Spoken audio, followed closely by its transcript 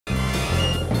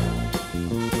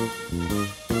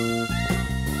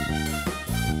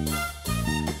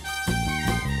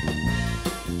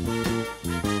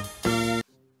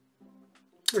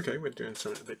Okay, we're doing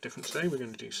something a bit different today. We're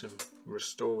going to do some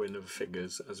restoring of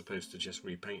figures as opposed to just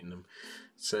repainting them.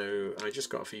 So I just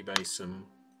got off eBay some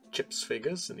C.H.i P.s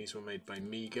figures, and these were made by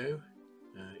Mego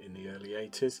in the early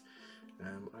 80s.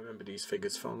 I remember these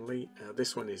figures fondly.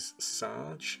 This one is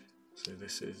Sarge, so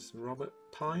this is Robert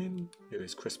Pine, who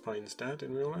is Chris Pine's dad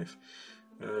in real life.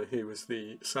 He was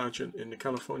the sergeant in the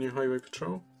California Highway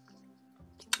Patrol.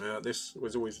 This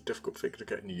was always a difficult figure to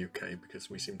get in the UK because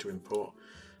we seem to import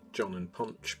John and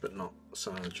Punch but not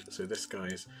Sarge. So this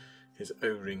guy's, his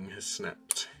O-ring has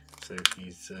snapped, so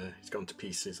he's gone to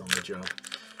pieces on the job.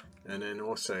 And then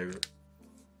also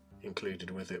included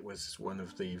with it was one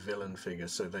of the villain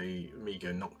figures, so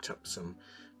Mego knocked up some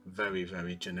very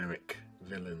generic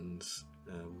villains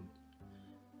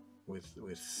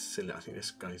with silly, I think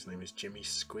this guy's name is Jimmy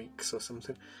Squeaks or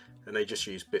something, and they just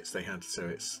used bits they had. So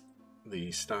it's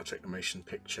the Star Trek the Motion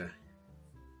Picture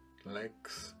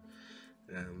legs,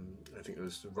 I think it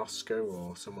was Roscoe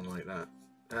or someone like that,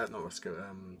 not Roscoe,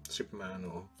 Superman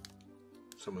or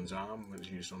someone's arm was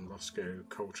used on Roscoe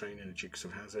Coltrane in the Dukes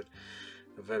of Hazzard.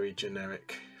 A very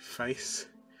generic face.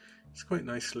 It's quite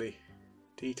nicely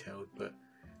detailed but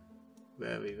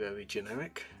very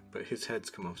generic, but his head's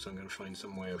come off, so I'm going to find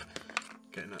some way of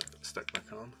getting that stuck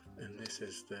back on. And this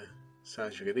is the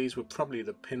Sarge figure. These were probably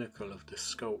the pinnacle of the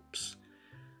sculpts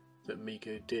that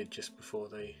Mego did just before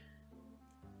they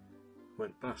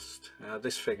went bust.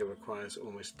 This figure requires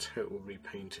almost total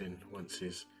repainting once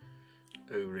his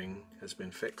O-ring has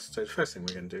been fixed. So the first thing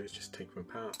we're going to do is just take him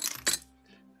apart.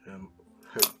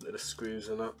 Hope that the screws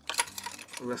are not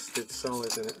rusted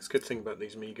solid in it. The good thing about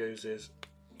these Megos is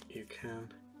you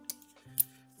can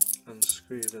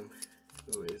unscrew them.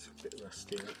 Oh, it is a bit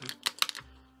rusty.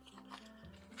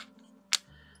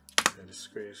 So the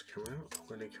screws come out.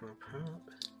 Will they come apart?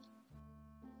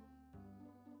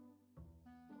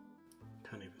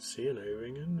 Can't even see an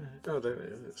O-ring in there. Oh, there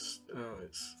it is.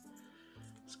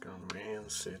 It's gone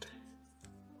rancid.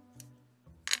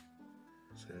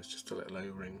 So it's just a little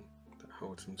O-ring that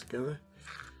holds them together.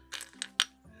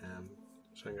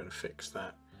 So I'm going to fix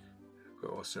that.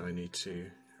 But also I need to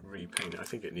repaint it. I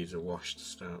think it needs a wash to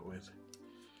start with.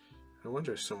 I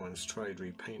wonder if someone's tried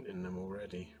repainting them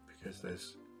already, because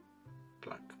there's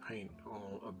black paint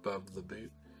all above the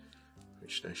boot,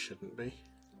 which there shouldn't be.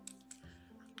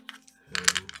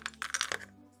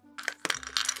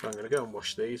 So I'm going to go and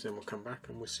wash these, and we'll come back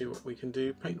and we'll see what we can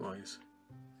do paint wise.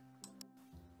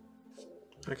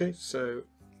 Okay, so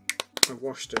I've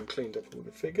washed and cleaned up all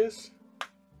the figures.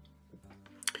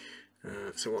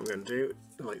 So what I'm going to do,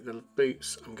 like the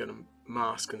boots, I'm going to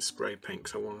mask and spray paint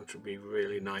because I want them to be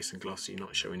really nice and glossy,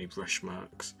 not show any brush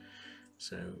marks.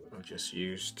 So I've just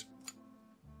used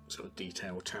sort of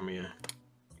detail Tamiya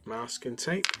masking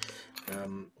tape.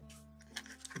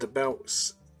 The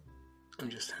belts I'm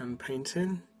just hand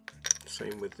painting.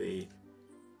 Same with the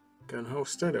gun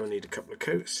holster, they'll need a couple of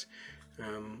coats.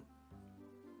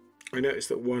 I noticed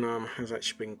that one arm has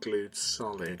actually been glued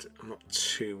solid. I'm not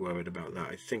too worried about that.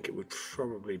 I think it would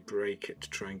probably break it to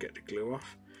try and get the glue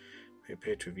off. They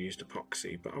appear to have used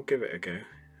epoxy, but I'll give it a go.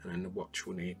 And then the watch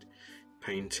will need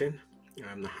painting.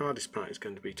 The hardest part is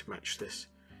going to be to match this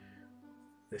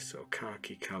sort of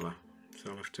khaki colour.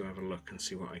 So I'll have to have a look and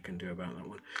see what I can do about that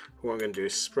one. What I'm going to do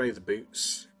is spray the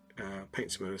boots,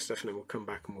 paint some other stuff, and then we'll come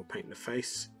back and we'll paint the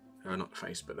face. Not the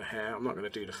face, but the hair. I'm not going to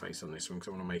do the face on this one because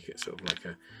I want to make it sort of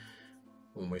like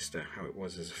almost how it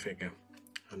was as a figure.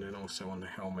 And then also on the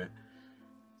helmet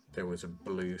there was a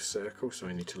blue circle, so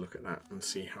I need to look at that and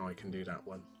see how I can do that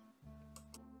one.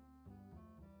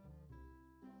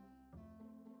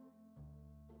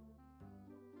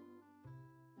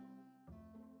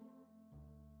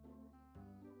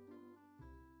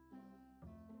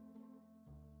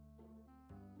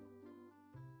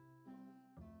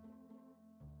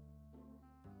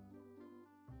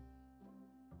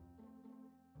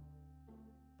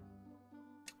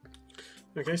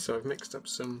 Okay, so I've mixed up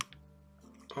some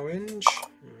orange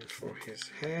for his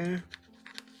hair.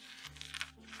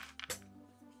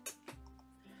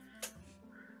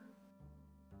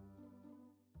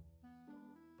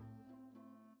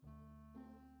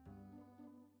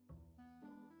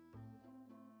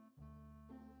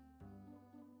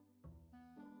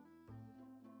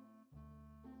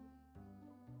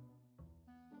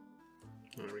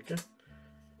 There we go.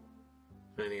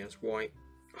 And he has white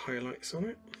highlights on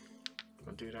it.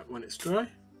 I'll do that when it's dry.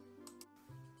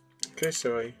 Okay,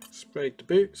 so I sprayed the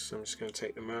boots. I'm just going to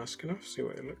take the masking off, see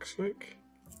what it looks like.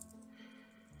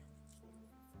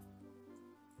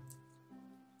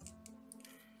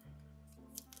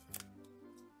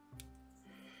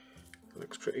 It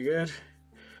looks pretty good.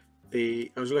 I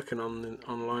was looking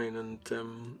online,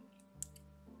 and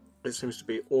it seems to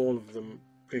be all of them,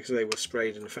 because they were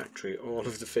sprayed in the factory, all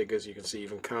of the figures, you can see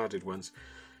even carded ones,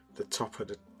 the top of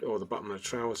the bottom of the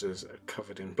trousers are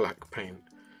covered in black paint.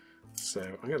 So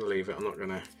I'm going to leave it. I'm not going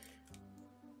to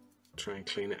try and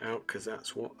clean it out, because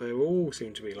that's what they all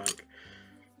seem to be like.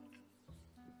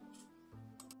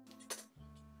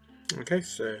 Okay,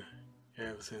 so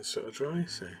everything's sort of dry,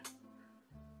 so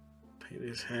paint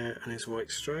his hair and his white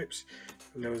stripes.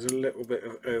 And there was a little bit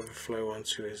of overflow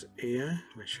onto his ear,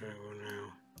 which I will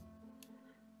now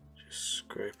just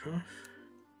scrape off.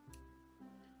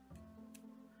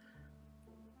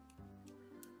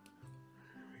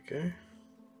 There we go.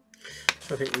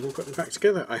 So I think we can put them back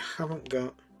together. I haven't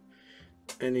got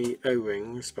any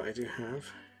O-rings, but I do have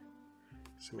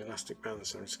some elastic bands,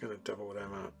 so I'm just going to double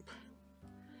them up.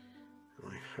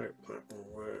 And I hope that will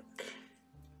work.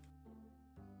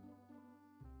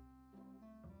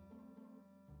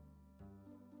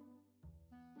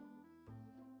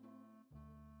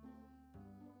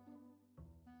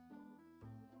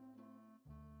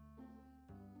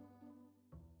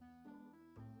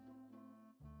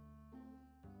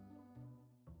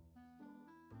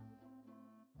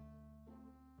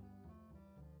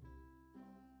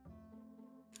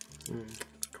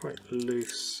 Quite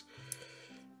loose.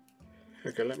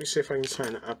 Okay, let me see if I can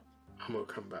tighten it up and we'll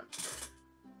come back.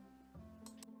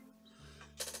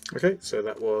 Okay, so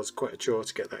that was quite a chore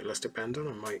to get that elastic band on.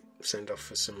 I might send off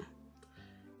for some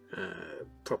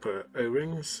proper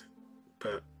O-rings,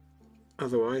 but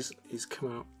otherwise he's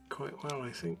come out quite well,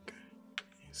 I think.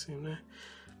 You see him there?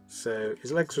 So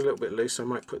his legs are a little bit loose, so I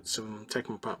might take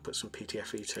them apart, put some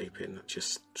PTFE tape in that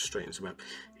just straightens them up.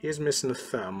 He is missing a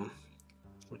thumb,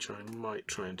 which I might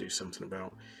try and do something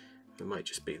about. It might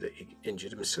just be that he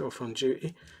injured himself on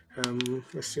duty.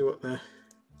 Let's see what the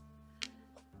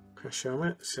crash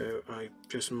helmet. So I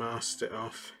just masked it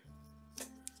off,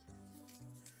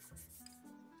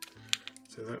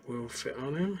 so that will fit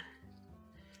on him.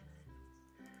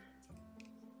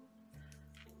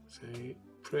 So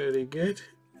pretty good.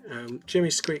 Jimmy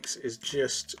Squeaks is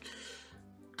just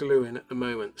gluing at the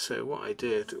moment. So what I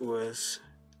did was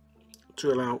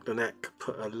drill out the neck,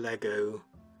 put a Lego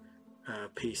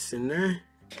piece in there,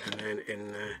 and then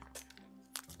in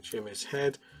Jimmy's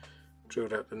head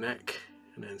drilled out the neck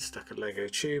and then stuck a Lego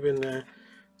tube in there,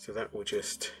 so that will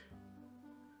just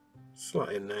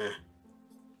slot in there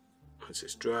once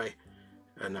it's dry,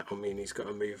 and that will mean he's got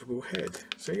a movable head.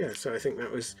 So yeah, so I think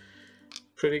that was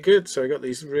pretty good. So I got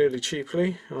these really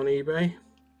cheaply on eBay.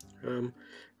 I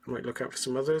might look out for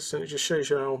some others, and it just shows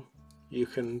you how you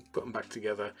can put them back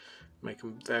together, make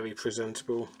them very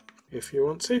presentable if you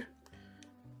want to.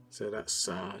 So that's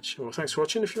Sarge. Well, thanks for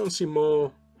watching. If you want to see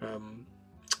more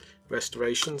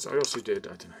restorations, I also did, I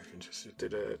don't know if you're interested,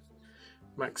 did a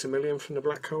Maximilian from the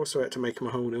Black Hole, so I had to make him a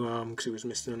whole new arm because he was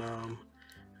missing an arm.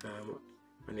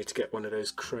 I need to get one of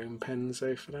those chrome pens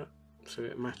though for that, so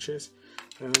it matches.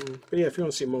 But yeah, if you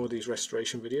want to see more of these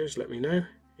restoration videos, let me know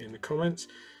in the comments.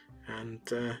 And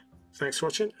thanks for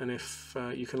watching, and if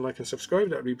you can like and subscribe,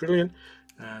 that would be brilliant.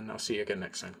 And I'll see you again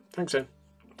next time. Thanks then.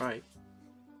 Bye.